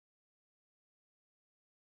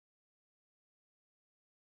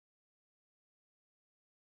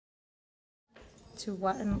to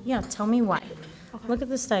what, and yeah, tell me why. Okay. Look at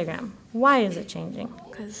this diagram. Why is it changing?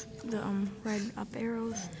 Because the red up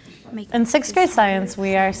arrows make... In 6th grade science,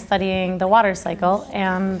 we are studying the water cycle,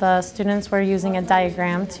 and the students were using a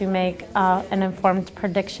diagram to make an informed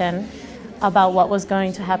prediction about what was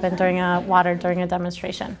going to happen during a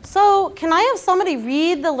demonstration. So can I have somebody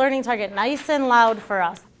read the learning target nice and loud for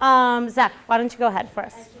us? Zach, why don't you go ahead for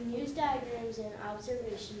us? I can use diagrams and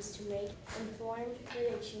observations to make informed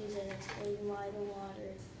predictions and explain why the water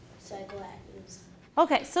cycle happens.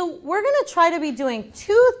 Okay, so we're going to try to be doing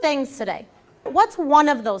 2 things today. What's one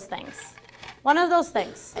of those things? One of those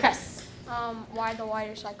things. Chris. Why the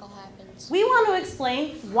water cycle happens. We want to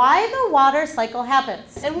explain why the water cycle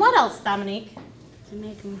happens. And what else, Dominique? To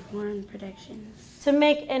make informed predictions. To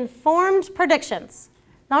make informed predictions.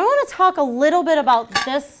 Now I want to talk a little bit about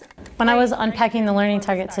this. When I was unpacking the learning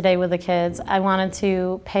target today with the kids, I wanted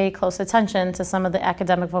to pay close attention to some of the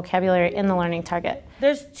academic vocabulary in the learning target.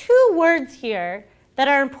 There's 2 words here that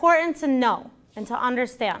are important to know and to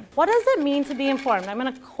understand. What does it mean to be informed? I'm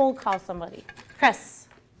going to cold call somebody. Chris.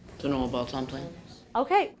 To know about something.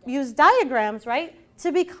 Okay, use diagrams, right,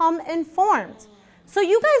 to become informed. So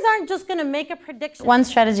you guys aren't just going to make a prediction. One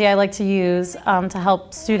strategy I like to use to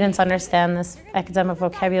help students understand this academic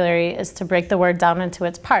vocabulary is to break the word down into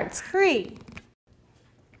its parts. Pre.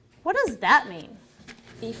 What does that mean?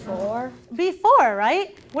 Before. Before,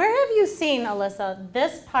 right? Where have you seen, Alyssa,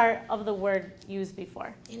 this part of the word used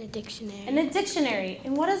before? In a dictionary. In a dictionary.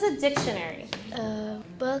 And what is a dictionary? A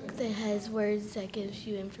book that has words that gives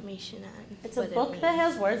you information on. It's a book that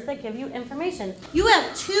has words that give you information. You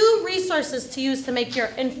have 2 resources to use to make your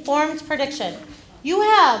informed prediction. You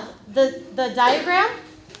have the diagram,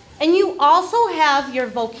 and you also have your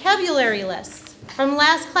vocabulary list from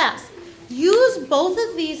last class. Use both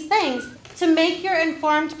of these things to make your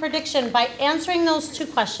informed prediction by answering those 2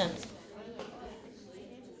 questions.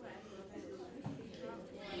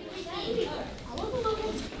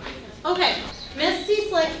 Okay, Miss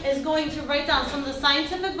C-Slick is going to write down some of the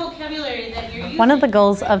scientific vocabulary that you're using. One of the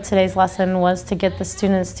goals of today's lesson was to get the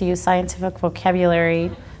students to use scientific vocabulary.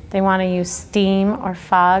 They want to use steam or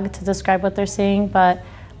fog to describe what they're seeing, but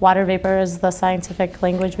water vapor is the scientific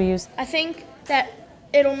language we use. I think that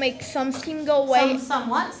it'll make some steam go away. Some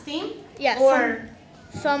what? Steam? Yeah, or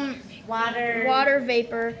some water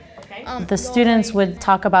vapor. Okay. The students would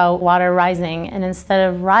talk about water rising, and instead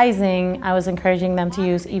of rising, I was encouraging them to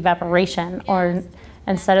use evaporation, or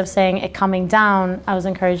instead of saying it coming down, I was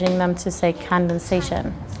encouraging them to say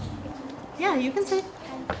condensation. Yeah, you can say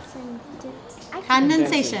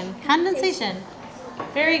condensation. Condensation.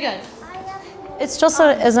 Very good. It's just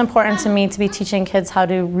as important to me to be teaching kids how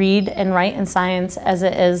to read and write in science as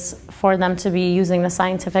it is for them to be using the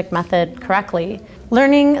scientific method correctly.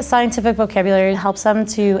 Learning scientific vocabulary helps them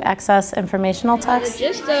to access informational text. The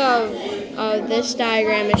gist of this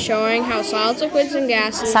diagram is showing how solids, liquids, and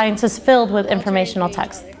gases... Science is filled with informational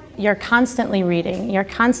text. You're constantly reading, you're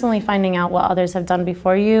constantly finding out what others have done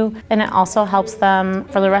before you, and it also helps them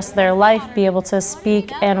for the rest of their life be able to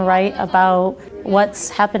speak and write about what's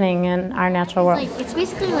happening in our natural world. It's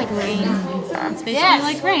basically like rain. It's basically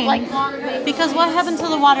like rain. Because what happened to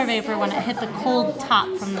the water vapor when it hit the cold top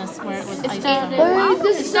from this where it was ice?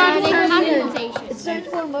 It started condensation. It started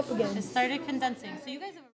to warm up again. It started condensing. So you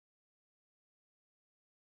guys have